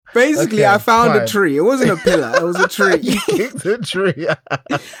Basically, Okay, I found a fine. tree. It wasn't a pillar. It was a tree. Kicked the tree.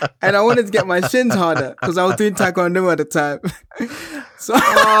 And I wanted to get my shins harder because I was doing taekwondo at the time. So,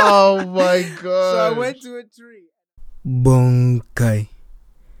 Oh my god. so I went to a tree. Bonkai.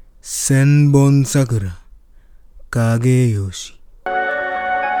 Senbon Sakura. Kageyoshi.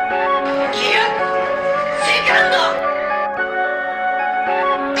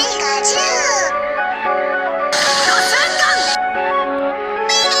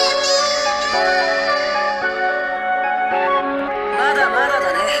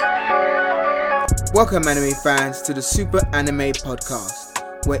 Welcome, anime fans, to the Super Anime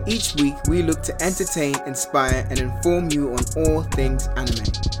Podcast, where each week we look to entertain, inspire, and inform you on all things anime.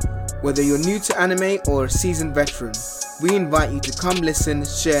 Whether you're new to anime or a seasoned veteran, we invite you to come listen,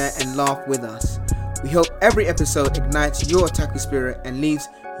 share, and laugh with us. We hope every episode ignites your otaku spirit and leaves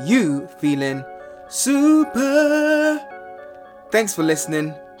you feeling super. Thanks for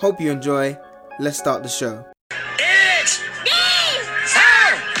listening. Hope you enjoy. Let's start the show.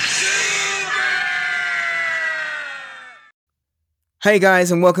 Hey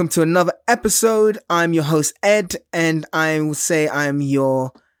guys, and welcome to another episode. I'm your host Ed, and I will say I'm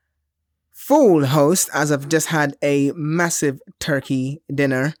your full host as I've just had a massive turkey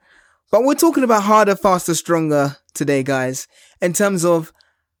dinner. But we're talking about harder, faster, stronger today, guys, in terms of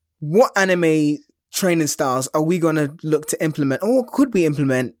what anime training styles are we going to look to implement, or could we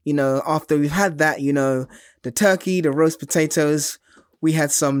implement, after we've had that, the turkey, the roast potatoes. We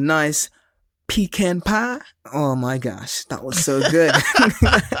had some nice pecan pie. Oh my gosh, that was so good.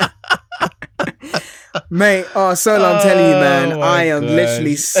 Mate, Solo, I'm telling you, man, I am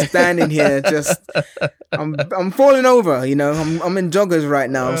literally standing here just I'm falling over, I'm in joggers right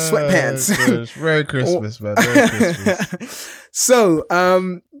now, sweatpants. Merry Christmas, man. Merry Christmas. So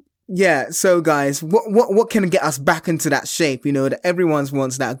so guys, what can get us back into that shape, that everyone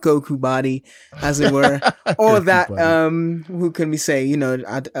wants, that Goku body, as it were, or that who can we say,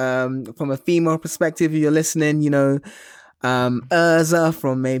 from a female perspective, you're listening, Urza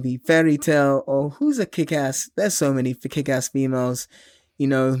from maybe Fairy Tail, or who's a kick-ass, there's so many kick-ass females,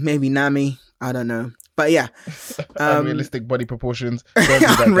 maybe Nami, I don't know. But yeah, unrealistic body proportions. Don't do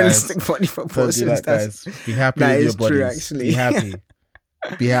that, unrealistic guys. body proportions. Don't do that, guys. Be happy that with is your true, bodies. actually. Be happy.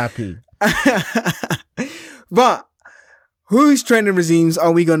 Be happy. But whose training regimes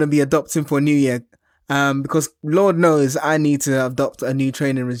are we going to be adopting for New Year? Because Lord knows I need to adopt a new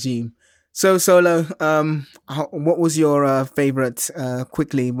training regime. So Solo, what was your favorite?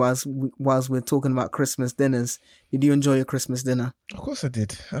 Quickly, whilst we're talking about Christmas dinners, did you enjoy your Christmas dinner? Of course I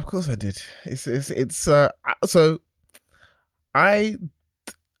did. It's so I.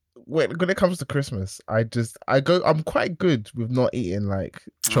 When it comes to Christmas, I'm quite good with not eating like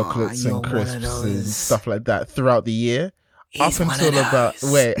chocolates and crisps and stuff like that throughout the year. Up until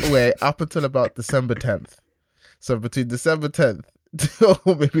about December 10th. So between December 10th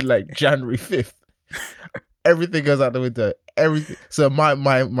or maybe like January 5th, everything goes out the window. Everything. So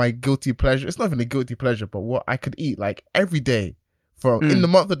my guilty pleasure, it's not even a guilty pleasure, but what I could eat like every day in the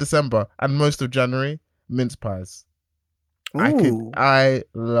month of December and most of January, mince pies. Ooh. I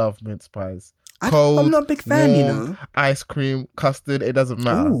love mince pies. I'm not a big fan, warm, ice cream, custard, it doesn't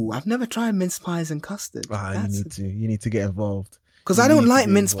matter. Ooh, I've never tried mince pies and custard. You need to get involved. Because I don't like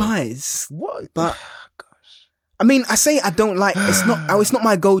mince pies. What? But I mean, I say I don't like. It's not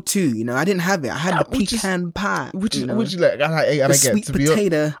my go-to. I didn't have it. I had the pecan pie. Would you like? The sweet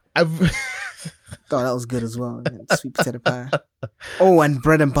potato. God, that was good as well. Yeah, sweet potato pie. Oh, and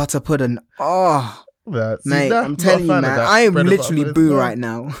bread and butter pudding. Oh. Mate, I'm telling you, man, I am literally boo right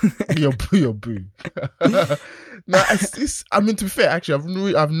now. You're boo. No, I mean, to be fair,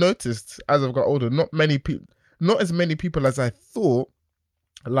 actually, I've noticed as I've got older, not as many people as I thought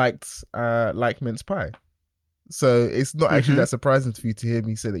liked mince pie. So it's not actually that surprising for you to hear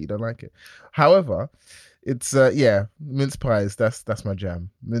me say that you don't like it. However, it's mince pies. That's my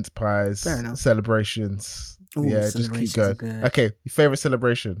jam. Mince pies, celebrations. Ooh, just keep going. Okay, your favorite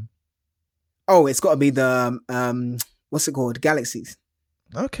celebration? Oh, it's got to be the what's it called? Galaxies.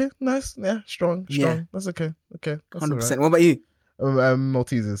 Okay, nice. Yeah, strong. Yeah. That's okay. Okay, 100%. Right. What about you?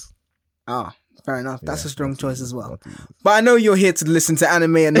 Maltesers. Ah, fair enough. That's a strong choice as well. Maltesers. But I know you're here to listen to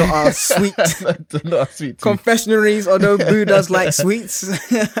anime and not our sweet, confessionaries. Although Boo does like sweets,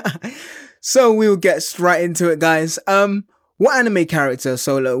 so we will get right into it, guys. What anime character,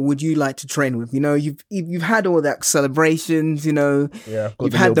 Solo, would you like to train with? You've had all that celebrations,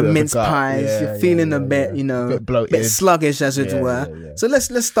 you've had the mince pies, you're feeling a bit, bit sluggish, as it were. Yeah. So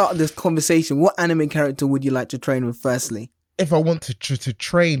let's start this conversation. What anime character would you like to train with firstly? If I want to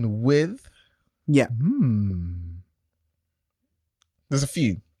train with? Yeah. There's a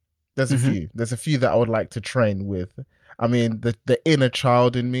few. There's a few. There's a few that I would like to train with. I mean, the inner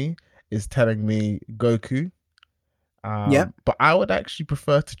child in me is telling me Goku. But I would actually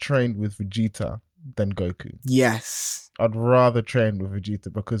prefer to train with Vegeta than Goku. Yes. I'd rather train with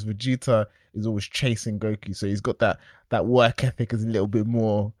Vegeta because Vegeta is always chasing Goku. So he's got that work ethic is a little bit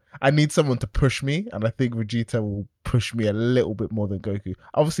more. I need someone to push me, and I think Vegeta will push me a little bit more than Goku.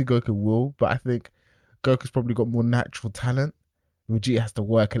 Obviously, Goku will, but I think Goku's probably got more natural talent. Vegeta has to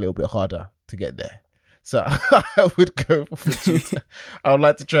work a little bit harder to get there. So I would go for Vegeta. I would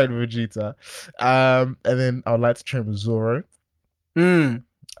like to train with Vegeta. And then I would like to train with Zoro.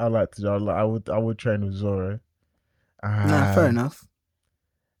 I would train with Zoro. Fair enough.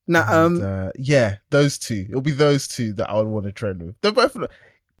 Now, yeah, those two. It'll be those two that I would want to train with. They're both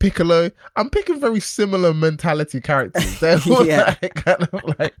Piccolo. I'm picking very similar mentality characters. They're all kind of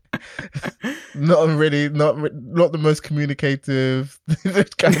like not the most communicative,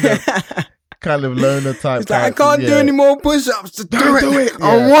 kind of loner type. It's like, I can't do any more push-ups to do it. Yeah.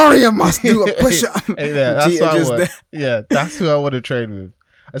 A warrior must do a push-up. Yeah, that's what I want. Yeah, that's who I want to train with.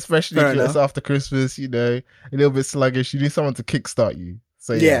 Especially if it's after Christmas, a little bit sluggish. You need someone to kickstart you.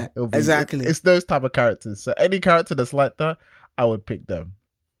 So yeah, exactly. It's those type of characters. So any character that's like that, I would pick them.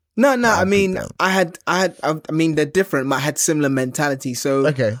 No. I mean, they're different, but I had similar mentality. So,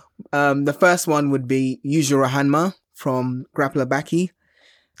 okay. The first one would be Yujiro Hanma from Grappler Baki.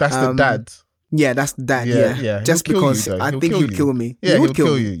 That's the dad. Yeah, that's the dad. Yeah. Just because I think he'd kill me. Yeah, he'll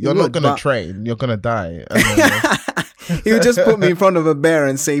kill you. You're not gonna train. You're gonna die. He would just put me in front of a bear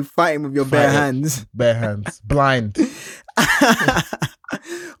and say, "Fight him with your bare hands." Bare hands, blind.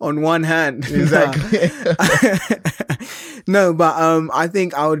 On one hand. Exactly. No, but I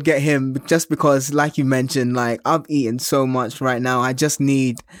think I would get him just because, like you mentioned, like I've eaten so much right now. I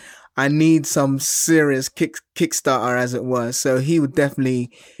need some serious kickstarter, as it were. So he would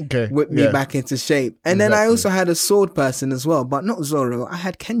definitely whip me back into shape. And then I also had a sword person as well, but not Zoro. I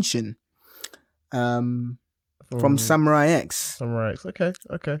had Kenshin. From Samurai X. Samurai X. Okay.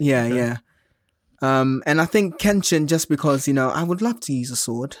 Yeah. And I think Kenshin, just because, I would love to use a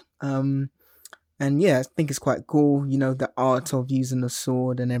sword. And yeah, I think it's quite cool, the art of using a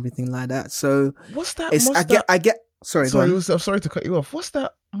sword and everything like that. So what's that? I get. Sorry, I'm sorry to cut you off. What's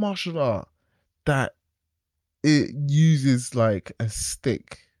that martial art that it uses like a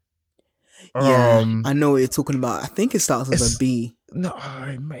stick? Yeah, I know what you're talking about. I think it starts with a B. No,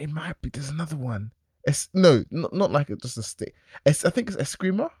 it might be. There's another one. It's not like it's just a stick. I think it's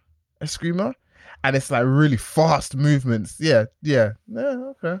Eskrima, and it's like really fast movements. Yeah.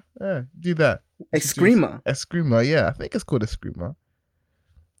 Okay. Yeah, do that. Eskrima. Yeah, I think it's called Eskrima.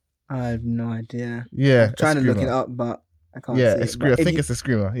 I have no idea. Yeah, I'm trying to look it up, but I can't. Yeah, see Eskrima. I think it's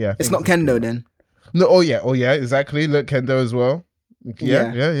Eskrima. Yeah, it's not Kendo then. No. Oh yeah. Exactly. Look, Kendo as well.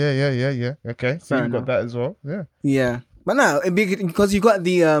 Yeah. Okay, so you've got that as well. Yeah. Yeah, but no, because you got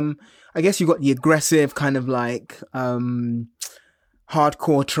the I guess you got the aggressive kind of like hardcore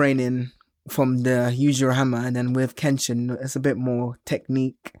training from the Yujiro Hanma, and then with Kenshin, it's a bit more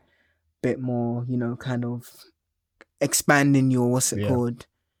technique, bit more, kind of expanding your called,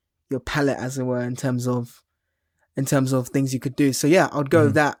 your palette, as it were, in terms of things you could do. So yeah, I'd go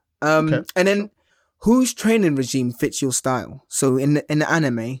with that. And then whose training regime fits your style? So in the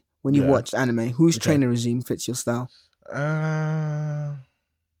anime, when you watch anime, whose training regime fits your style? I'm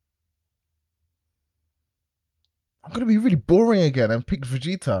gonna be really boring again and pick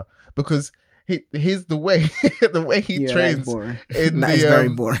Vegeta because here's the way he trains in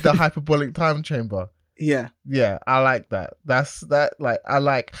the hyperbolic time chamber. Yeah, I like that. I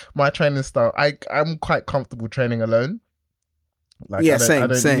like my training style. I'm quite comfortable training alone. Like,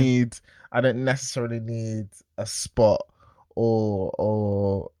 I don't necessarily need a spot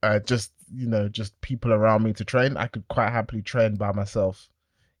or just people around me to train. I could quite happily train by myself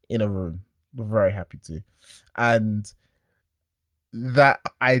in a room. I'm very happy to. And that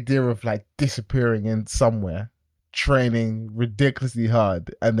idea of like disappearing in somewhere, training ridiculously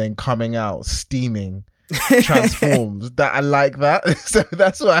hard, and then coming out steaming, transforms. That I like that. So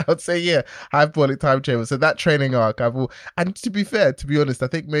that's why I would say, yeah, hyperbolic time chamber. So that training arc, and to be honest, I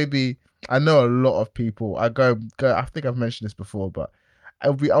think maybe I know a lot of people. I think I've mentioned this before, but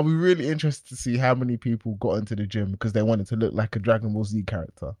I'll be really interested to see how many people got into the gym because they wanted to look like a Dragon Ball Z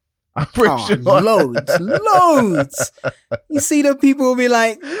character. I'm pretty sure. Loads. You see the people will be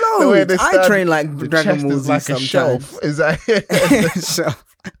like, loads. I train like Dragon Ball Z like sometimes. A shelf. Is that shelf?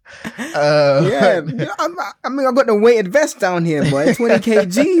 Yeah. I mean, I've got the weighted vest down here, boy. 20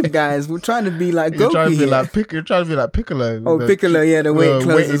 kg, guys. We're trying to be like Goku. You're trying to be like Piccolo. Oh, Piccolo, yeah, the weight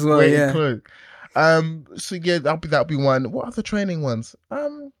clothes as well, yeah. Clothes. So yeah, that'll be one. What other training ones?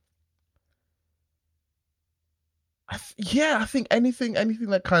 I think anything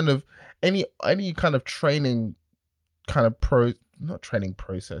that kind of any kind of training kind of not training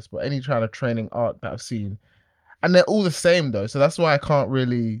process, but any kind of training arc that I've seen, and they're all the same though. So that's why I can't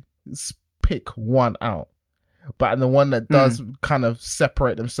really pick one out. But and the one that does kind of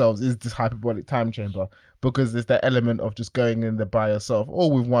separate themselves is this hyperbolic time chamber, because there's that element of just going in there by yourself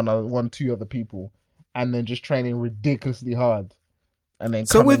or with two other people, and then just training ridiculously hard, and then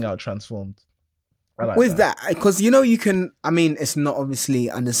coming out transformed. I like with that, because you can. I mean, it's not obviously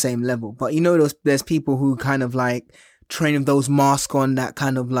on the same level, but there's people who kind of like train with those masks on that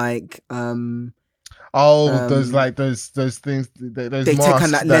kind of like. Those things. Those they take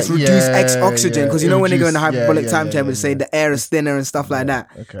on that let's reduce X oxygen, because when they go in the hyperbolic time chamber, they say the air is thinner and stuff like that.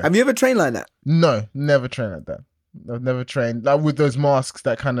 Okay. Have you ever trained like that? No, never trained like that. I've never trained like with those masks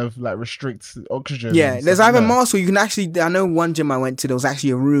that kind of like restrict oxygen. Yeah, there's either masks or you can actually. I know one gym I went to, there was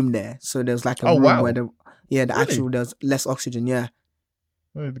actually a room there, so there was like a room where actual there's less oxygen. Yeah.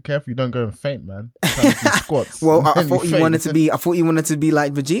 Well, be careful you don't go and faint, man. Squats. Well, I thought you wanted to be. I thought you wanted to be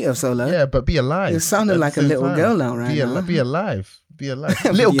like Vegeta Solo. Yeah, but be alive. You sounded like a little girl now, right? Be alive. Be alive.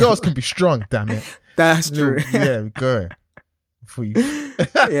 Little girls can be strong. Damn it. That's true. Yeah, go. For you.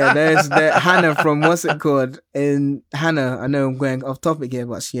 Yeah, there's Hannah from what's it called? In Hannah, I know I'm going off topic here,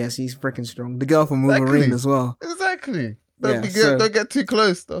 but she's freaking strong. The girl from Wolverine as well. Exactly. Don't get too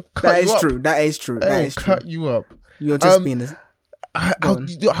close though. That is true. That is true. That is true. Cut you up. You're just being I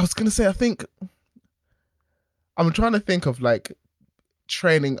was gonna say, I think I'm trying to think of like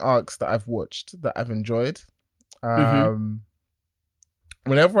training arcs that I've watched that I've enjoyed.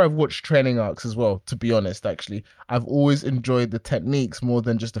 Whenever I've watched training arcs as well, to be honest, actually, I've always enjoyed the techniques more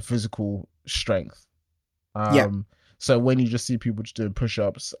than just the physical strength. So when you just see people just doing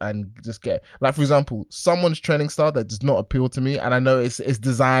push-ups and just get, like, for example, someone's training style that does not appeal to me, and I know it's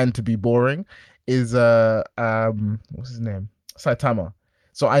designed to be boring, is what's his name? Saitama.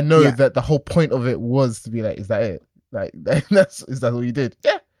 So I know that the whole point of it was to be like, is that it? Like, is that all you did?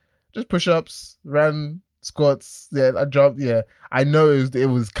 Yeah, just push-ups, ran, squats. Yeah, I jumped. Yeah, I know it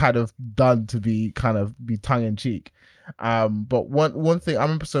was kind of done to be tongue in cheek. But one thing I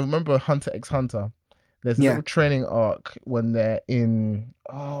remember. So remember Hunter x Hunter. There's a little training arc when they're in.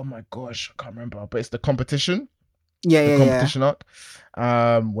 Oh my gosh, I can't remember. But it's the competition. Competition arc.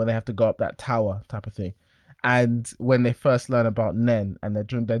 When they have to go up that tower type of thing. And when they first learn about Nen, and they're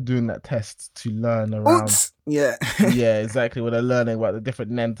doing that test to learn around. Oops. Yeah. Yeah, exactly. When they're learning about the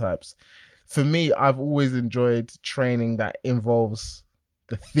different Nen types. For me, I've always enjoyed training that involves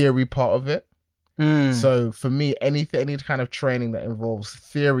the theory part of it. So for me, any kind of training that involves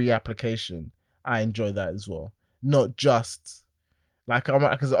theory application, I enjoy that as well. Not just like,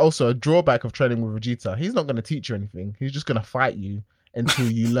 because also a drawback of training with Vegeta, he's not going to teach you anything. He's just going to fight you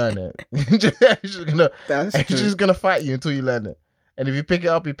until you learn it. He's just gonna fight you until you learn it. And if you pick it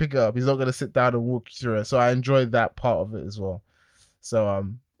up, you pick it up. He's not gonna sit down and walk you through it. So I enjoyed that part of it as well. So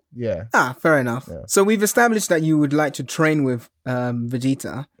yeah. Fair enough. Yeah. So we've established that you would like to train with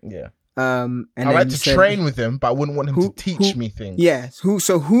Vegeta. Yeah. And I like to train with him, but I wouldn't want him to teach me things. Yeah.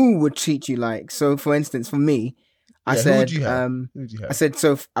 Who would teach you like? So for instance, for me, I said who would you have? I said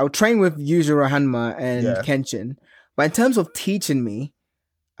so I would train with Yuzuru Hanma and Kenshin. But in terms of teaching me,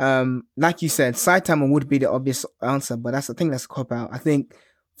 like you said, Saitama would be the obvious answer, but I think that's a cop out. I think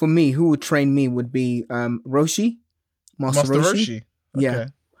for me, who would train me would be Roshi, Master Roshi. Okay. Yeah,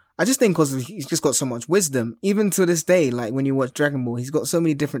 I just think because he's just got so much wisdom. Even to this day, like when you watch Dragon Ball, he's got so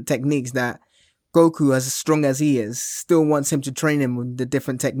many different techniques that Goku, as strong as he is, still wants him to train him with the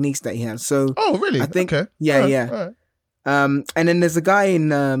different techniques that he has. So, really? I think, okay. Yeah. And then there's a guy in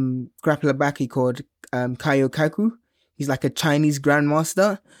Grappler Baki called Kaio Kaku. He's like a Chinese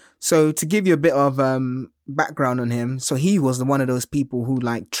grandmaster. So to give you a bit of background on him, so he was one of those people who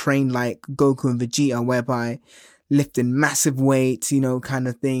like trained like Goku and Vegeta, whereby lifting massive weights, kind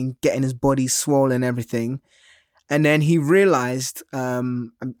of thing, getting his body swollen and everything. And then he realized,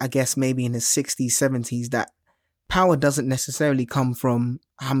 I guess maybe in his 60s, 70s, that power doesn't necessarily come from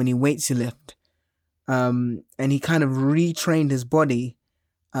how many weights you lift. And he kind of retrained his body,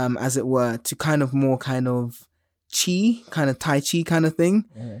 as it were, to kind of more kind of Tai Chi kind of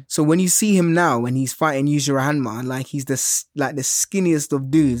thing. So when you see him now, when he's fighting Yuzuru Hanma, like he's the skinniest of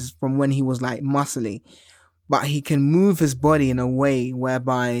dudes from when he was like muscly, but he can move his body in a way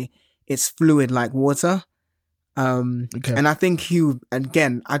whereby it's fluid like water. And I think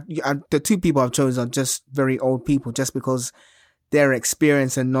the two people I've chosen are just very old people, just because their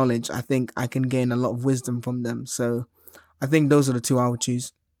experience and knowledge, I think I can gain a lot of wisdom from them. So I think those are the two I would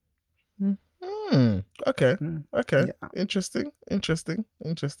choose. Okay. Yeah. Interesting.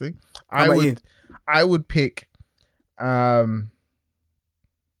 How about you? I would pick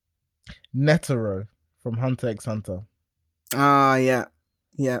Netero from Hunter x Hunter. Ah, yeah.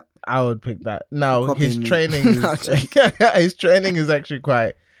 Yeah. I would pick that. Now his Copying me. training is his training is actually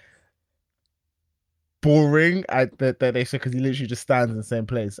quite boring. That they say because he literally just stands in the same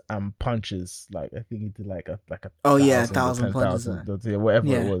place and punches. Like I think he did like a Oh, yeah, 1,000 or 1,000 punches. 10,000, whatever it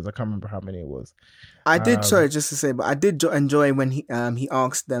Yeah. was. I can't remember how many it was. I did, sorry, just to say, but I did enjoy when he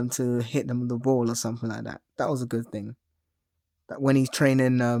asked them to hit them with the ball or something like that. That was a good thing. That when he's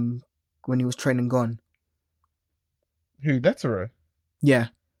training, when he was training Gon. Who, Netero? Yeah.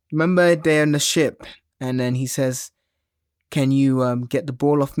 Remember they're on the ship and then he says, "Can you get the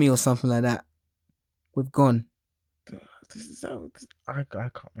ball off me?" or something like that with Gon. I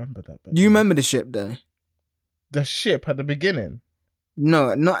can't remember that. Do you remember the ship though? The ship at the beginning?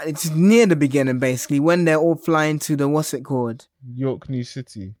 No, not. It's near the beginning, basically, when they're all flying to the what's it called? York New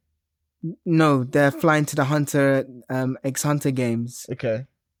City. No, they're flying to the Hunter X Hunter games. Okay.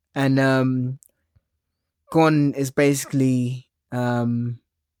 And Gon is basically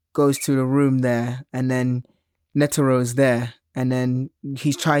goes to the room there, and then Netero's there, and then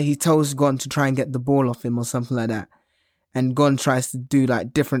he tells Gon to try and get the ball off him or something like that. And Gon tries to do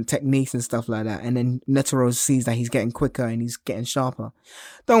like different techniques and stuff like that. And then Netero sees that he's getting quicker and he's getting sharper.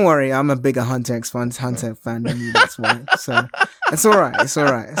 Don't worry, I'm a bigger Hunter X Hunter fan than you, that's why. So it's all right. It's all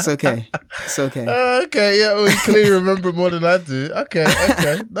right. It's okay. It's okay. Okay, yeah, well, you clearly remember more than I do. Okay,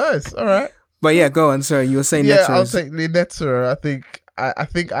 nice. All right. But yeah, go on. Sorry, you were saying yeah, Netero. I'll take the Netero. I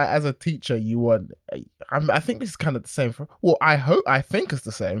think as a teacher, you want. I think this is kind of the same. I think it's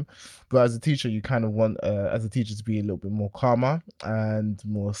the same, but as a teacher, you kind of want as a teacher to be a little bit more calmer and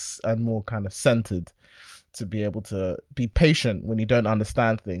more kind of centered, to be able to be patient when you don't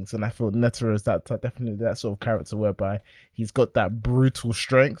understand things. And I feel Netero is definitely that sort of character whereby he's got that brutal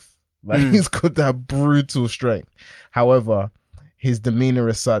strength. He's got that brutal strength. However, his demeanor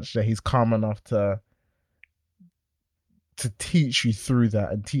is such that he's calm enough to teach you through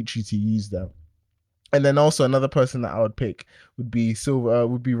that and teach you to use that. And then also another person that I would pick would be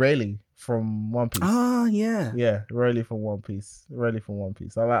Rayleigh from One Piece. Oh yeah, Rayleigh from One Piece.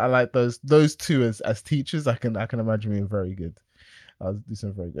 I like those two as teachers. I can imagine being very good. I'll do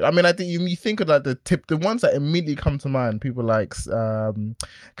something very good. I mean, I think you think of like the ones that immediately come to mind. People like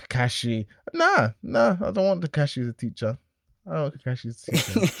Kakashi. Nah, I don't want Kakashi as a teacher. I don't want Kakashi as a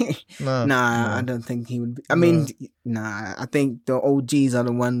teacher. No. I don't think he would be. I mean, I think the OGs are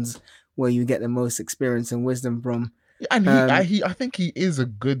the ones where you get the most experience and wisdom from. And I think he is a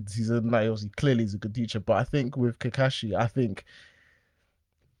good. Clearly he's a good teacher. But I think with Kakashi,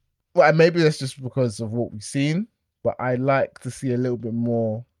 well, maybe that's just because of what we've seen. But I like to see a little bit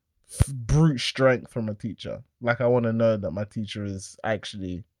more brute strength from a teacher. Like I want to know that my teacher is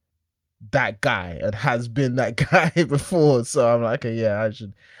actually that guy and has been that guy before. So I'm like, okay, yeah, I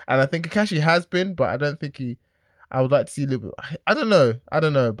should. And I think Kakashi has been, but I don't think I would like to see a little bit. I don't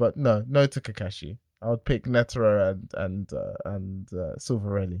know, but no to Kakashi. I would pick Netero and Silver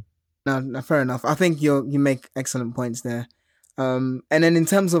Rayleigh. No, fair enough. I think you make excellent points there. And then in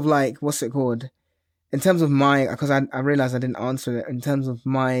terms of like, what's it called? In terms of because I realized I didn't answer it. In terms of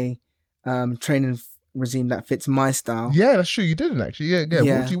my training regime that fits my style. Yeah, that's true. You didn't actually.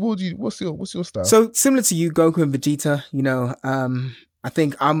 Yeah. What's your style? So similar to you, Goku and Vegeta. I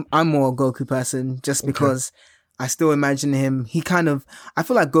think I'm more a Goku person just because I still imagine him. I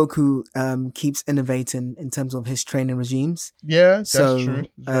feel like Goku keeps innovating in terms of his training regimes. Yeah, that's true.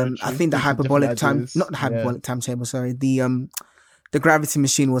 I think the hyperbolic timetable. Sorry, the gravity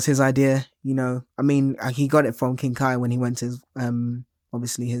machine was his idea. I mean, he got it from King Kai when he went to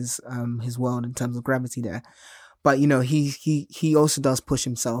obviously his world in terms of gravity there. But he also does push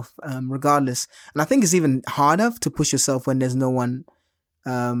himself regardless, and I think it's even harder to push yourself when there's no one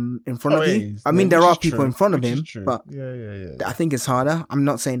in front of you. I mean, there are people in front of him, but I think it's harder. I'm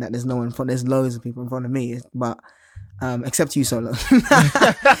not saying that there's no one in front. There's loads of people in front of me, but except you, Solo.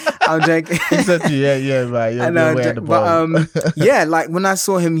 I'm joking. Except you, right. You're way at the bottom. Yeah, like when I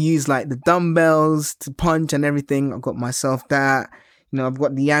saw him use like the dumbbells to punch and everything, I got myself that. I've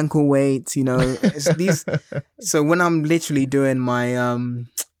got the ankle weights. It's these. So when I'm literally doing my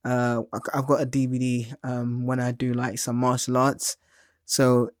I've got a DVD when I do like some martial arts.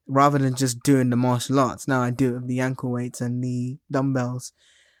 So rather than just doing the martial arts, now I do it with the ankle weights and the dumbbells.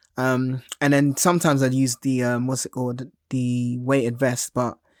 And then sometimes I'd use the the weighted vest,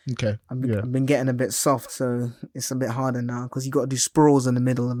 but I've been getting a bit soft, so it's a bit harder now because you got to do sprawls in the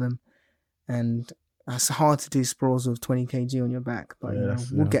middle of them, and it's hard to do sprawls with 20 kg on your back. But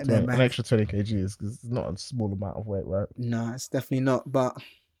we'll get there. An extra 20 kg is not a small amount of weight, right? No, it's definitely not. But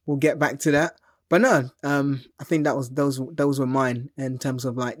we'll get back to that. But no, I think those were mine in terms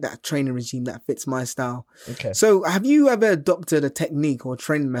of like that training regime that fits my style. Okay. So, have you ever adopted a technique or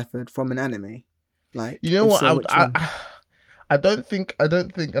training method from an anime? Like, You know if what? so, which one? I don't think,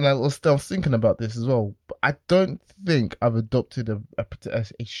 and I was thinking about this as well. But I don't think I've adopted a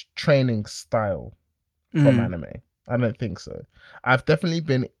training style from Mm, anime. I don't think so. I've definitely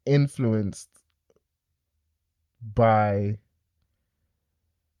been influenced by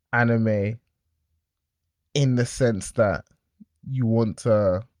anime in the sense that you want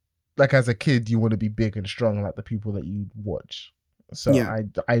to, like as a kid, you want to be big and strong like the people that you watch. So yeah.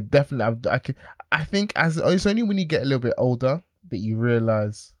 I definitely, I think as it's only when you get a little bit older that you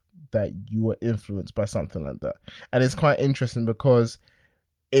realize that you were influenced by something like that. And it's quite interesting because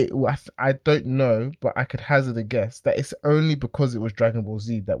I don't know, but I could hazard a guess that it's only because it was Dragon Ball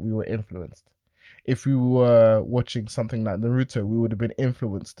Z that we were influenced. If we were watching something like Naruto, we would have been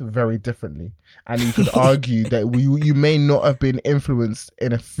influenced very differently. And you could argue that you may not have been influenced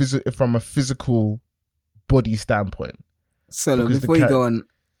in from a physical body standpoint Solo, because before you go on,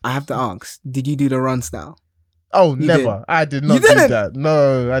 I have to ask: did you do the run style? Oh, You never! did. I did You not do didn't. that.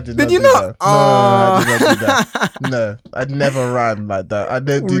 No, I did not Did you do not? that. No, I did not do that. Oh. No, I never ran like that. I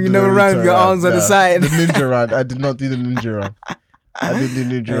didn't do You the never ran with Naruto your run. arms on the No. side. The ninja run. I did not do the ninja run. I didn't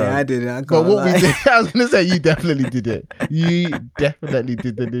do ninja Hey, run. I did it. I But can't what we lie. did, I was gonna say, you definitely did it. You definitely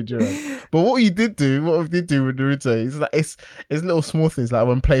did the ninja run. But what we did do with Naruto is like it's little small things. Like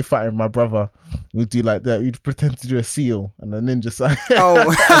when play fighting, my brother would do like that. We'd pretend to do a seal and a ninja sign. Oh,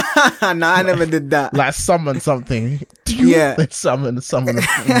 no, I never did that. Like summon something. Yeah. They summon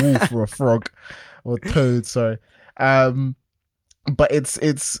a wolf or a frog or toad. Sorry. But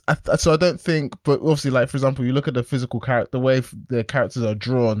so I don't think. But obviously, like for example, you look at the physical character, the way the characters are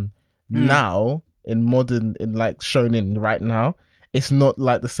drawn now in modern, in like shown in right now. It's not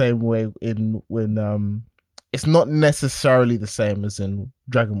like the same way in when it's not necessarily the same as in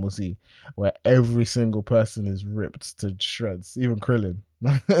Dragon Ball Z, where every single person is ripped to shreds, even Krillin.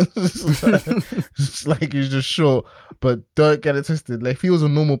 It's like he's just short, but don't get it twisted. Like if he was a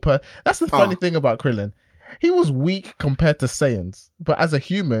normal person, that's the funny thing about Krillin. He was weak compared to Saiyans, but as a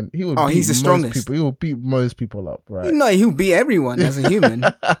human, he would beat he's the most strongest. people. He will beat most people up, right? No, he'll beat everyone as a human.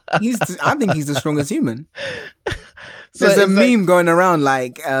 I think he's the strongest human. So There's a it's like- meme going around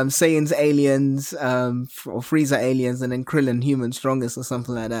like Saiyans aliens, or Frieza aliens, and then Krillin human strongest or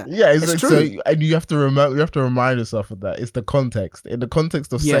something like that. Yeah, it's like, true. so, and you have to remind yourself of that. It's the context. In the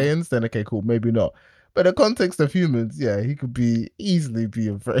context of Yeah. Saiyans, then okay, cool, maybe not. But in the context of humans, yeah, he could easily be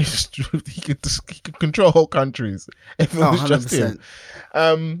a very he could control whole countries if it was just him.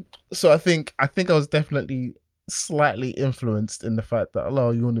 100%. So I think I was definitely slightly influenced in the fact that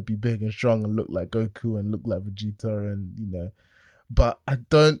you want to be big and strong and look like Goku and look like Vegeta, and but I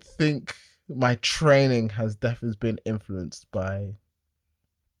don't think my training has definitely been influenced by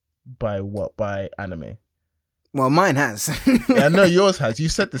anime. Well, mine has. Yeah, I know yours has. You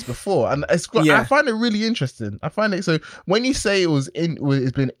said this before, and I Yeah. find it really interesting. I find it so when you say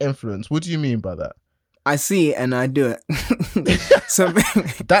it's been influenced, what do you mean by that? I see it and I do it. So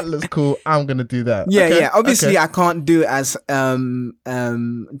That looks cool. I'm gonna do that. yeah, Okay, yeah. Obviously, okay. I can't do it as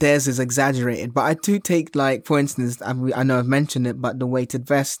theirs is exaggerated, but I do take, like, for instance, I know I've mentioned it, but the weighted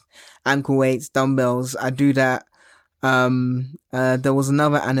vest, ankle weights, dumbbells, I do that. There was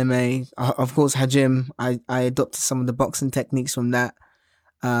another anime, of course, Hajime. I adopted some of the boxing techniques from that,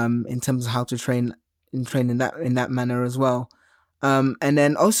 in terms of how to train in that manner as well. And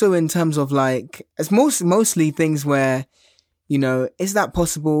then also in terms of like, it's mostly things where, is that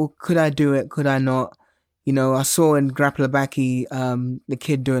possible? Could I do it? Could I not? I saw in Grappler Baki, the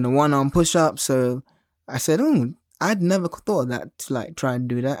kid doing a 1-arm push-up. So I said, I'd never thought of that, to like try and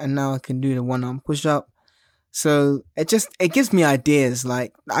do that. And now I can do the 1-arm push-up. So it gives me ideas.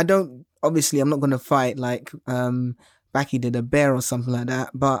 Like, obviously I'm not going to fight like, Baki did a bear or something like that,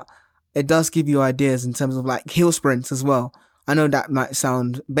 but it does give you ideas in terms of like hill sprints as well. I know that might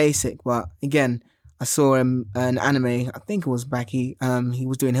sound basic, but again, I saw an anime, I think it was Baki, he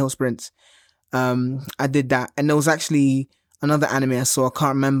was doing hill sprints. I did that, and there was actually another anime I saw, I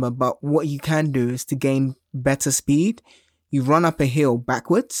can't remember, but what you can do is to gain better speed, you run up a hill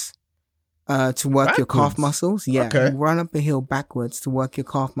backwards, to work your calf Backwards? muscles. Yeah, Okay. you run up a hill backwards to work your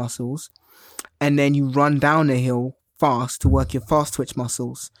calf muscles, and then you run down a hill fast to work your fast twitch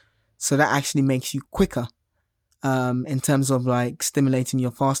muscles. So that actually makes you quicker, in terms of like stimulating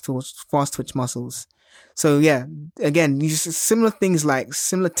your fast twitch muscles. So yeah, again, use similar things, like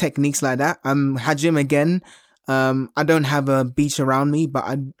similar techniques like that. Hajime again. I don't have a beach around me, but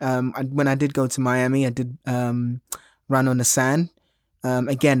when I did go to Miami, I did run on the sand.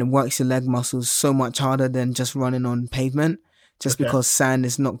 Again, it works your leg muscles so much harder than just running on pavement, just Okay. because sand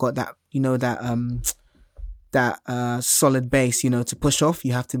has not got that, that solid base, to push off.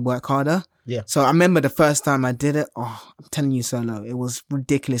 You have to work harder. Yeah. So I remember the first time I did it. Oh, I'm telling you, Solo, it was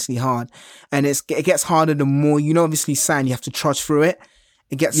ridiculously hard, and it gets harder the more obviously sand. You have to trudge through it.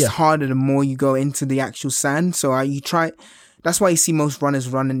 It gets harder the more you go into the actual sand. So you try. That's why you see most runners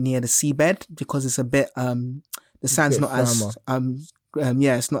running near the seabed, because it's a bit the sand's not as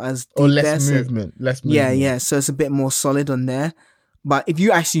it's not as deep or less there, movement. Less movement. yeah. So it's a bit more solid on there. But if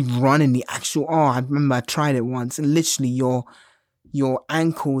you actually run in the actual, I remember I tried it once, and literally your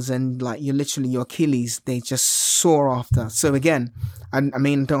ankles and like your Achilles, they just soar after. So again, I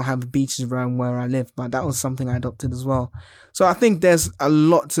mean, I don't have beaches around where I live, but that was something I adopted as well. So I think there's a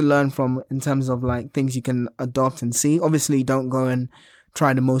lot to learn from in terms of like things you can adopt and see. Obviously, don't go and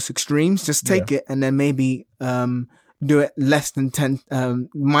try the most extremes. Just take it and then maybe do it less than 10,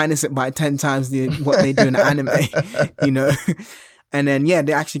 minus it by 10 times what they do in anime, and then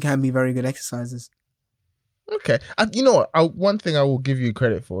they actually can be very good exercises. Okay. You know what? One thing I will give you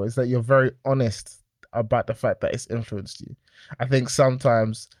credit for is that you're very honest about the fact that it's influenced you. I think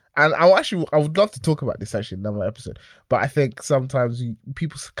sometimes, and I would love to talk about this actually in another episode, but I think sometimes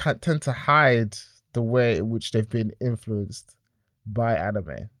people tend to hide the way in which they've been influenced by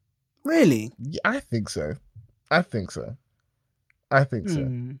anime. Really? Yeah, I think so. I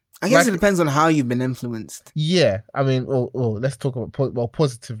guess it depends on how you've been influenced. Yeah. I mean, let's talk about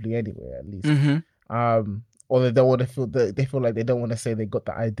positively anyway, at least. Mm-hmm. Or they don't want to feel that they feel like they don't want to say they got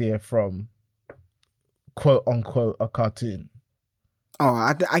the idea from quote unquote a cartoon. Oh,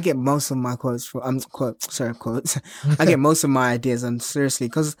 I get most of my quotes from quotes. I get most of my ideas seriously,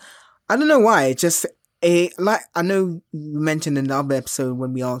 because I don't know why. It just like I know you mentioned in the other episode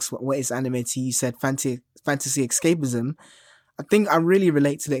when we asked what is anime to you, you said fantasy escapism. I think I really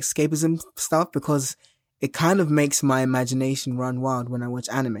relate to the escapism stuff because it kind of makes my imagination run wild when I watch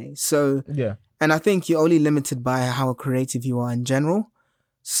anime. So yeah. And I think you're only limited by how creative you are in general.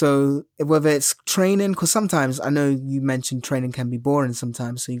 So whether it's training, because sometimes I know you mentioned training can be boring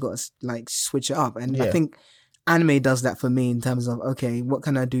sometimes, so you got to like switch it up. And I think anime does that for me in terms of, okay, what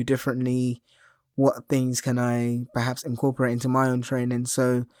can I do differently? What things can I perhaps incorporate into my own training?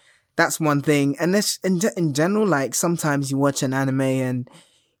 So that's one thing. And this in general, like sometimes you watch an anime and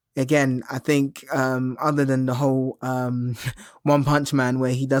again, I think other than the whole One Punch Man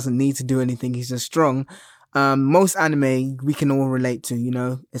where he doesn't need to do anything, he's just strong. Most anime we can all relate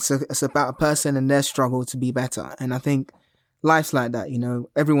to, it's about a person and their struggle to be better. And I think life's like that,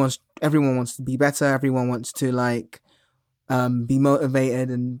 everyone wants to be better. Everyone wants to like be motivated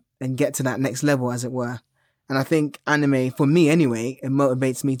and get to that next level, as it were. And I think anime, for me anyway, it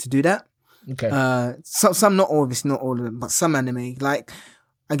motivates me to do that. Okay. Some, not all of them, but some anime, like,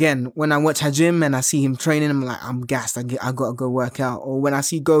 again, when I watch Hajime and I see him training, I'm like, I'm gassed. I gotta go work out. Or when I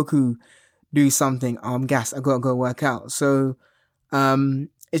see Goku do something, I'm gassed. I gotta go work out. So,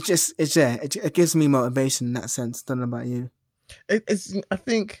 it gives me motivation in that sense. Don't know about you. I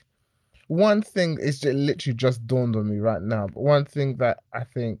think one thing is literally just dawned on me right now. But one thing that I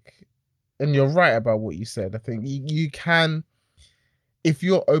think, and you're right about what you said. I think you can, if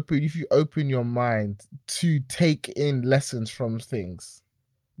you open your mind to take in lessons from things.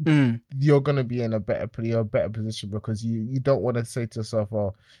 You're gonna be in a better position because you don't want to say to yourself,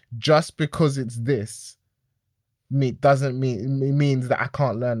 "Oh, just because it's this, doesn't mean it means that I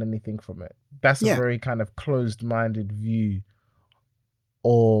can't learn anything from it." That's a very kind of closed-minded view,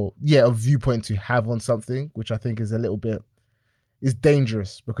 or a viewpoint to have on something, which I think is a little bit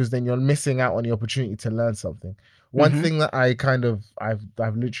dangerous because then you're missing out on the opportunity to learn something. One thing that I've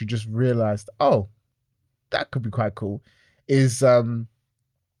literally just realized, oh, that could be quite cool, is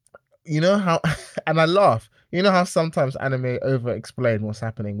you know how, and I laugh, you know how sometimes anime over-explain what's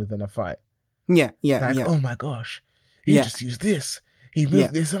happening within a fight? Yeah. Oh my gosh, he just used this. He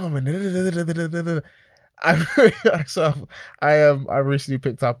moved this arm and I recently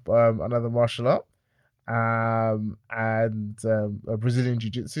picked up another martial art, and a Brazilian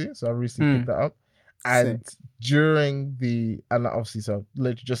jiu-jitsu. So I recently picked that up. And during and obviously, so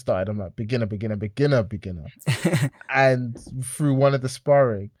literally just started, I'm like beginner. And through one of the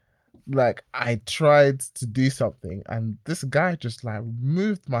sparring, like I tried to do something and this guy just like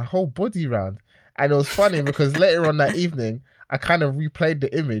moved my whole body around. And it was funny because later on that evening, I kind of replayed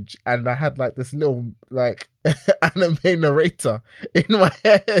the image and I had like this little like anime narrator in my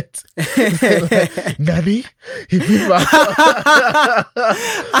head. Like, Nani?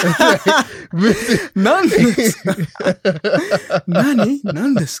 Nani?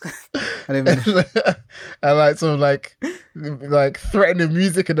 Nandesu? I don't even know. And like sort of like threatening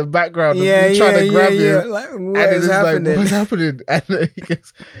music in the background of Yeah, me trying to grab him. Like, And what it's is happening? like, what's happening? And he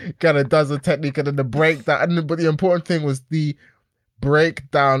kind of does the technique and then the breakdown. But the important thing was the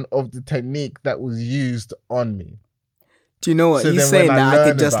breakdown of the technique that was used on me. Do you know what? So You then saying when that I could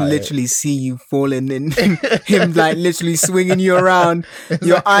learned just about literally see you falling in, him like literally swinging you around,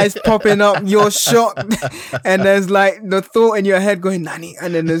 your eyes popping up, you're shocked, and there's like the thought in your head going, Nani,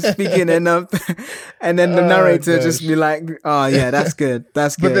 and then there's speaking and then the narrator just be like, oh yeah, that's good,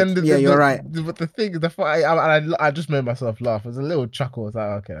 that's good. But then you're right. But the thing, I just made myself laugh. It was a little chuckle. I was like,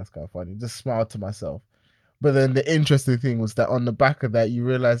 okay, that's kind of funny. Just smiled to myself. But then the interesting thing was that on the back of that, you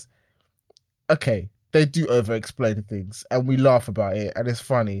realize, okay, they do over-explain things and we laugh about it and it's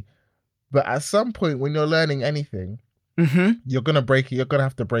funny. But at some point when you're learning anything, you're going to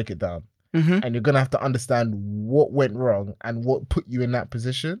have to break it down. And you're going to have to understand what went wrong and what put you in that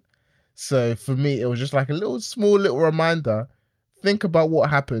position. So for me, it was just like a small little reminder. Think about what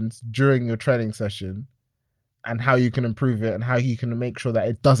happened during your training session and how you can improve it and how you can make sure that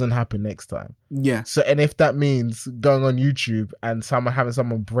it doesn't happen next time. Yeah. So, and if that means going on YouTube and having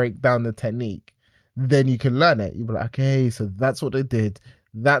someone break down the technique, then you can learn it. You'll be like, okay, so that's what they did.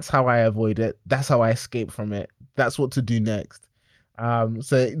 That's how I avoid it. That's how I escape from it. That's what to do next.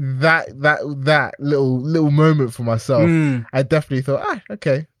 So that little moment for myself, I definitely thought,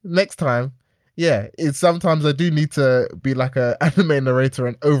 okay, next time. Yeah, sometimes I do need to be like an anime narrator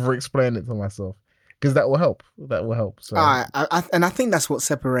and over-explain it to myself because that will help. That will help. So, and I think that's what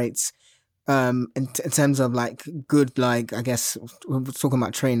separates. In terms of like good, like I guess we're talking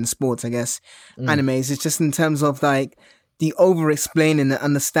about training sports, I guess animes, it's just in terms of like the over explaining and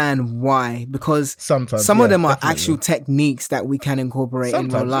understand why, because sometimes some of them are definitely actual techniques that we can incorporate in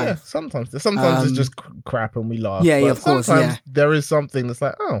real life. Yeah, sometimes it's just crap and we laugh. Yeah, of course. Yeah, there is something that's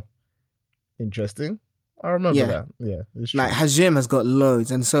like, oh, interesting. I remember that. Yeah, it's true. Like Hajime has got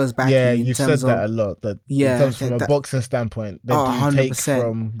loads, and so has Baki. Yeah, you've said that a lot. That in terms from a boxing standpoint, they do 100%. take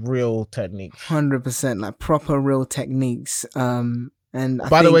from real techniques. 100%, like proper real techniques. And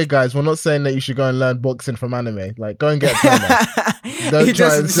by the way, guys, we're not saying that you should go and learn boxing from anime. Like, go and get a trainer. Don't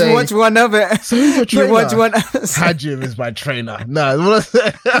try and say, watch one of it. So who's your trainer? You watch one. Hajime is my trainer. No, I'm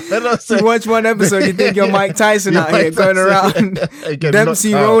not saying. You watch one episode, you think you're Mike Tyson out here going around,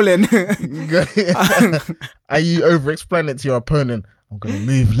 Dempsey rolling. Are you over-explaining it to your opponent? I'm going to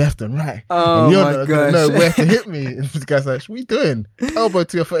move left and right. Oh, and you're my not gosh. going to know where to hit me. And this guy's like, what are you doing? Elbow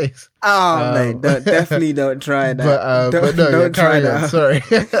to your face. Oh, mate, definitely don't try that. But no, don't try that. Sorry.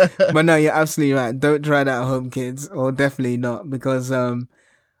 But no, you're absolutely right. Don't try that at home, kids. Or definitely not. Because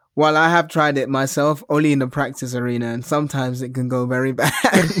while I have tried it myself, only in the practice arena, and sometimes it can go very bad.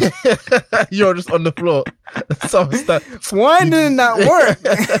 You're just on the floor. Why didn't that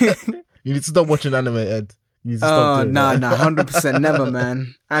work? You need to stop watching anime, Ed. Oh, no, 100% never,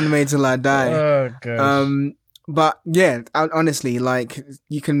 man. Anime till I die. Oh, gosh. But yeah, honestly, like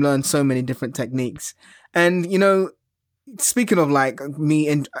you can learn so many different techniques. And, you know, speaking of like me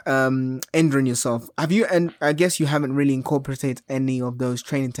injuring yourself, and I guess you haven't really incorporated any of those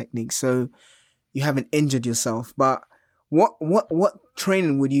training techniques. So you haven't injured yourself, but what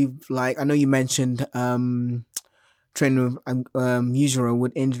training would you like? I know you mentioned, training with Yujiro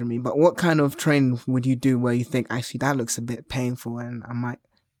would injure me, but what kind of training would you do where you think actually that looks a bit painful and I might,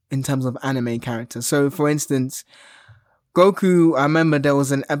 in terms of anime characters? So for instance, Goku, I remember there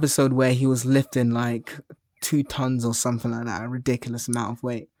was an episode where he was lifting like 2 tons or something like that, a ridiculous amount of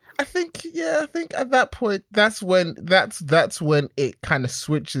weight. I think at that point that's when it kind of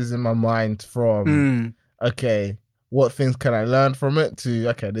switches in my mind from okay, what things can I learn from it to,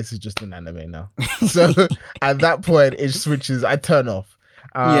 okay, this is just an anime now. So at that point, it switches, I turn off.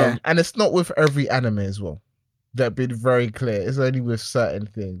 And it's not with every anime as well. That been very clear. It's only with certain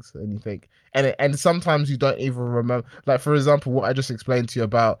things. And you think, and sometimes you don't even remember. Like, for example, what I just explained to you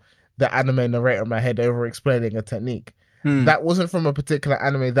about the anime narrator in my head over explaining a technique. That wasn't from a particular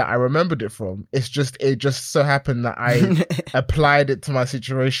anime that I remembered it from. It just so happened that I applied it to my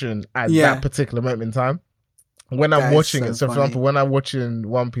situation at that particular moment in time. When I'm watching it, so for example, when I'm watching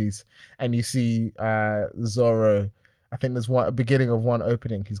One Piece and you see Zoro, I think there's a beginning of one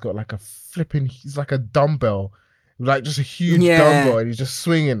opening, he's got like he's like a dumbbell, like just a huge dumbbell, and he's just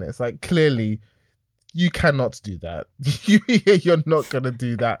swinging it. It's like, clearly, you cannot do that. You're not going to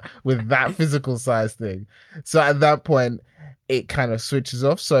do that with that physical size thing. So at that point, it kind of switches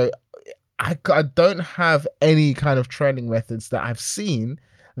off. So I don't have any kind of training methods that I've seen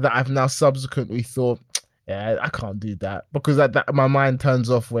that I've now subsequently thought, yeah, I can't do that, because my mind turns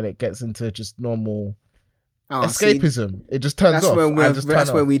off when it gets into just normal escapism. See, it just turns off.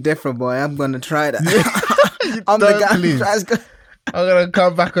 That's where we differ, boy. I'm gonna try that. I'm the guy who tries. I'm gonna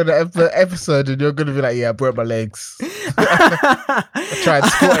come back on the episode and you're gonna be like, yeah, I broke my legs. I tried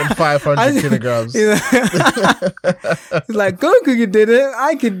squatting 500 kilograms. He's like, Goku, you did it.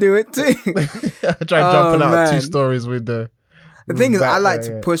 I can do it too. I tried jumping out 2 stories window. The thing is, I like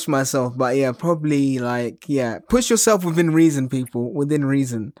to push myself, but probably push yourself within reason, people, within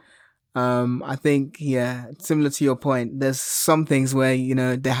reason. I think, similar to your point, there's some things where,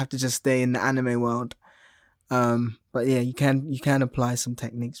 they have to just stay in the anime world. But you can apply some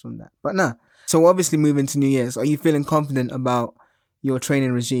techniques from that. But no. So obviously moving to New Year's, are you feeling confident about your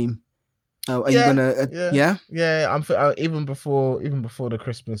training regime? Are you gonna? Yeah. I'm even before the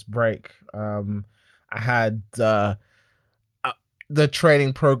Christmas break. I had the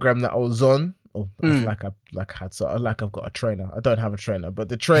training program that I was on. I've got a trainer. I don't have a trainer, but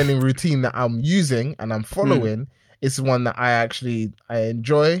the training routine that I'm using and I'm following is one that I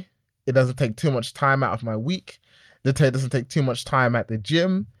enjoy. It doesn't take too much time out of my week. It doesn't take too much time at the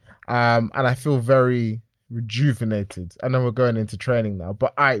gym. And I feel very rejuvenated. I know we're going into training now,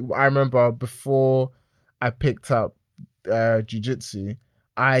 but I remember before I picked up jiu-jitsu,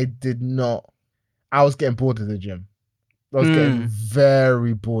 I was getting bored of the gym. I was getting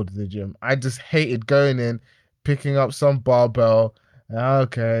very bored of the gym. I just hated going in, picking up some barbell.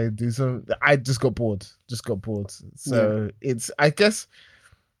 Okay, do some. I just got bored. So it's, I guess,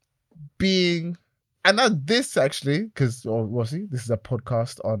 and now this actually, because obviously this is a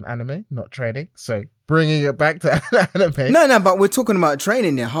podcast on anime, not training. So bringing it back to anime. No, but we're talking about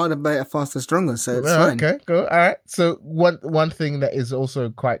training here. Harder, better, faster, stronger. So it's fine. Okay, cool. All right. So one thing that is also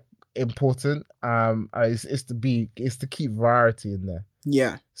quite important is to keep variety in there.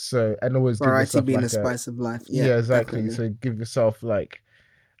 Yeah. So, and always variety give being the spice of life. Yeah, exactly. Definitely. So give yourself like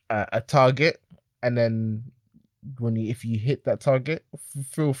a target, and then if you hit that target,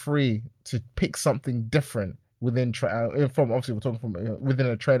 feel free to pick something different within obviously we're talking from within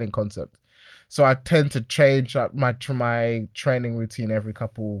a training concept. So I tend to change up my training routine every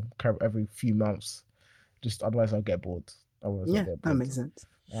few months. Just otherwise I'll get bored. That makes sense.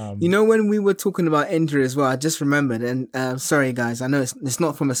 When we were talking about injury as well, I just remembered, and sorry guys, I know it's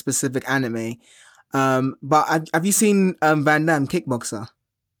not from a specific anime, but have you seen Van Damme Kickboxer?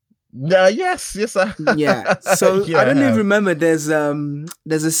 Yes. Yeah. So I don't even remember. There's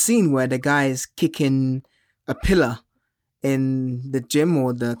a scene where the guy is kicking a pillar in the gym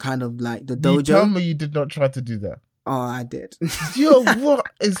or the kind of like the dojo. You tell me you did not try to do that. Oh, I did. Yo, what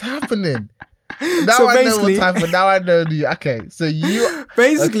is happening? Now I know what's happened. Now I know you. Okay, so you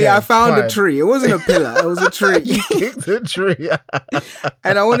basically I found a tree. It wasn't a pillar. It was a tree. You kicked a tree,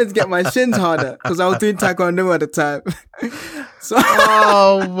 and I wanted to get my shins harder because I was doing taekwondo at the time. So,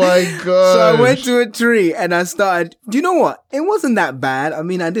 oh my god! So I went to a tree and I started. Do you know what? It wasn't that bad. I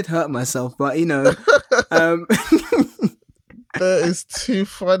mean, I did hurt myself, but That is too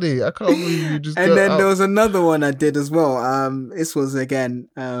funny. I can't believe you just. And then there was another one I did as well. This was again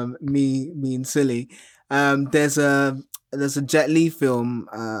me being silly. There's a Jet Li film.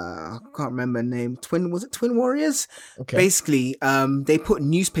 I can't remember the name. Was it Twin Warriors? Okay. Basically, they put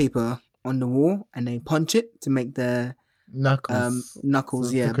newspaper on the wall and they punch it to make the knuckles.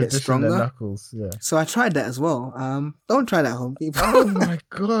 So a bit stronger. Knuckles, yeah. So I tried that as well. Don't try that at home, people. Oh my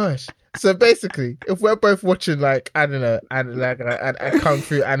gosh. So basically, if we're both watching like I don't know, a kung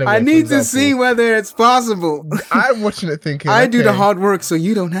fu anime, I need to see whether it's possible. I'm watching it thinking I do the hard work, so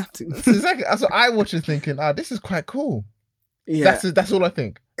you don't have to. Exactly. So I watch it thinking, this is quite cool. Yeah, that's all I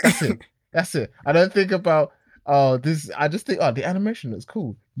think. That's it. I don't think about this. I just think the animation looks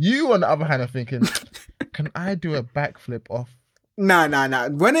cool. You on the other hand are thinking, can I do a backflip off? No.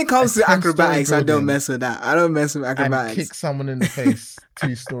 When it comes to acrobatics, I don't mess with that. I don't mess with acrobatics. And kick someone in the face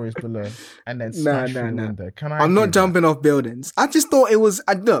 2 stories below and then smash through the window. I'm not jumping off buildings. I just thought it was.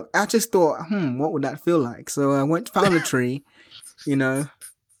 I just thought, what would that feel like? So I found a tree, and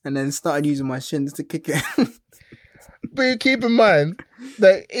then started using my shins to kick it. But keep in mind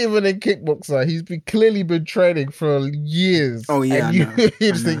that even in kickboxer, he's clearly been training for years. Oh yeah, and you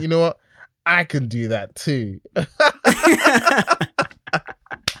just think, you know what? I can do that too.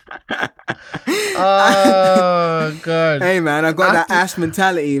 Oh god! Hey man, I got that Ash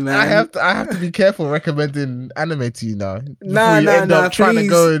mentality, man. I have to be careful recommending anime to you now. No, trying to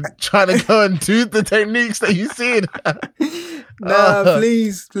go and do the techniques that you see. Nah,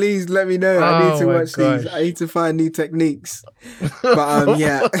 please let me know. I need to my watch these. gosh. I need to find new techniques. But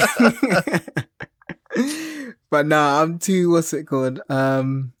yeah. But nah, I'm too, what's it called?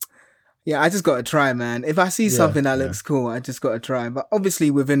 Yeah, I just gotta try, man. If I see something that looks cool, I just gotta try. But obviously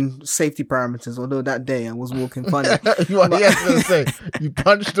within safety parameters, although that day I was walking funny. I was gonna say, you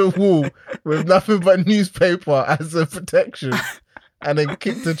punched a wall with nothing but newspaper as a protection and then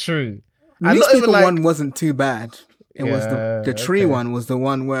kicked a tree. The newspaper one wasn't too bad. It was the tree one was the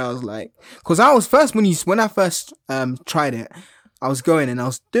one where I was like, because I was first when I first tried it, I was going and I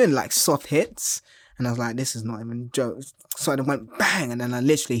was doing like soft hits, and I was like, this is not even jokes. So it went bang, and then I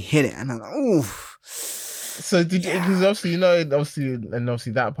literally hit it, and I was like, oof. So did you? Because obviously,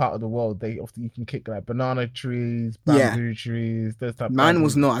 obviously that part of the world, you can kick like banana trees, bamboo trees, those type. Mine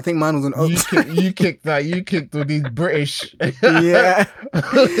was not. I think mine was an oak. You kicked that. You kicked all these British. Yeah.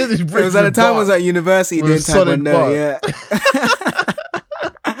 It was at the time I was at university doing Taekwondo. Yeah.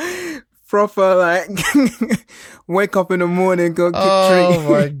 Proper like wake up in the morning, go kick tree. Oh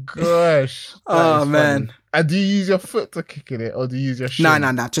my gosh. Oh man. Funny. And do you use your foot to kick in it, or do you use your shin? No,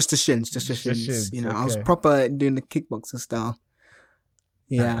 just the shins, just the shins. You know, I was proper doing the kickboxer style.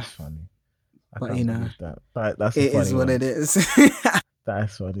 Yeah, that's funny. But you know, that's it is what it is.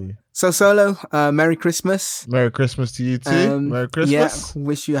 That's funny. So Solo, Merry Christmas. Merry Christmas to you too. Merry Christmas. Yeah,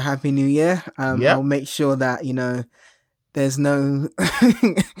 wish you a happy New Year. I'll make sure that there's no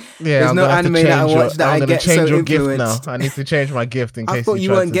there's no anime that I watch that I get so influenced. Gift now. I need to change my gift in case I thought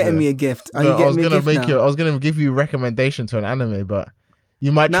you weren't getting me a gift. Are you getting me a gift now? I was gonna give you a recommendation to an anime, but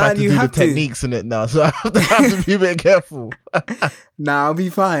you might try to do the techniques in it now, so I have to be a bit careful. Nah, I'll be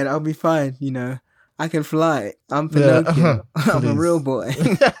fine. I can fly. I'm Pinocchio. I'm a real boy.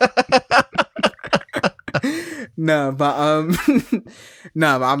 No, but I'm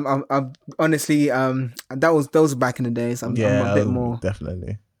honestly those were back in the days. I'm a bit more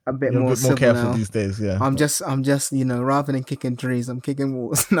definitely a bit more careful now. These days. Yeah, I'm just rather than kicking trees, I'm kicking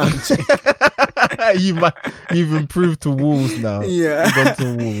walls. No, you've improved to walls now. Yeah, you've gone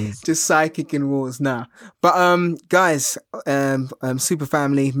to walls. Just side kicking walls now. But guys, Super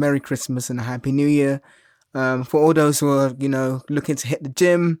Family, Merry Christmas and a Happy New Year. For all those who are looking to hit the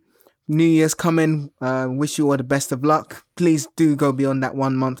gym. New Year's coming. Wish you all the best of luck. Please do go beyond that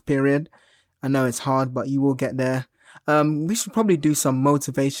 1 month period. I know it's hard, but you will get there. We should probably do some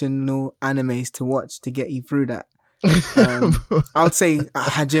motivational animes to watch to get you through that. I would say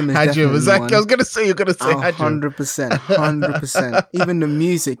Hajime is definitely one. I was gonna say you're gonna say Hajime. 100%. Even the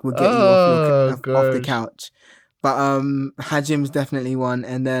music will get you off the couch. But Hajim's definitely one,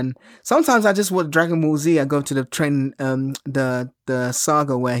 and then sometimes I just watch Dragon Ball Z. I go to the the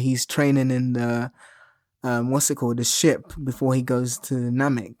saga where he's training in the the ship before he goes to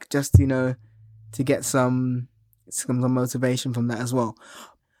Namek, just to get some motivation from that as well.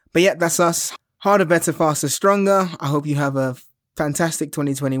 But yeah, that's us. Harder, better, faster, stronger. I hope you have a fantastic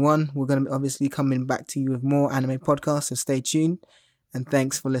 2021. We're gonna be obviously coming back to you with more anime podcasts, so stay tuned. And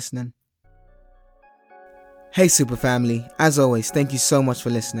thanks for listening. Hey Super Family, as always, thank you so much for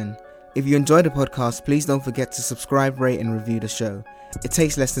listening. If you enjoyed the podcast, please don't forget to subscribe, rate and review the show. It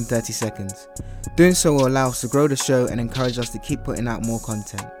takes less than 30 seconds. Doing so will allow us to grow the show and encourage us to keep putting out more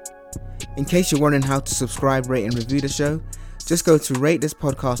content. In case you're wondering how to subscribe, rate and review the show, just go to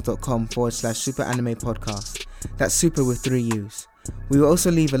ratethispodcast.com/Super Anime Podcast. That's super with 3 U's. We will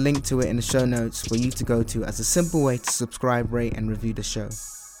also leave a link to it in the show notes for you to go to as a simple way to subscribe, rate and review the show.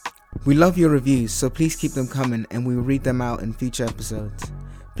 We love your reviews, so please keep them coming and we will read them out in future episodes.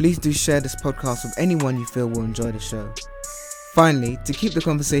 Please do share this podcast with anyone you feel will enjoy the show. Finally, to keep the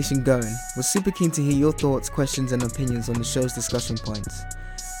conversation going, we're super keen to hear your thoughts, questions and opinions on the show's discussion points.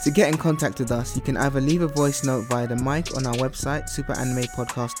 To get in contact with us, you can either leave a voice note via the mic on our website,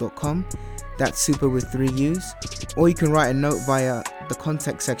 superanimepodcast.com, that's super with 3 U's, or you can write a note via the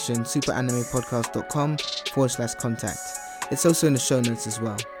contact section, superanimepodcast.com/contact. It's also in the show notes as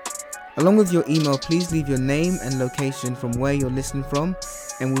well. Along with your email, please leave your name and location from where you're listening from,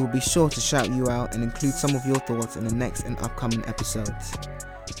 and we will be sure to shout you out and include some of your thoughts in the next and upcoming episodes.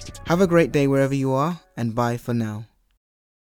 Have a great day wherever you are, and bye for now.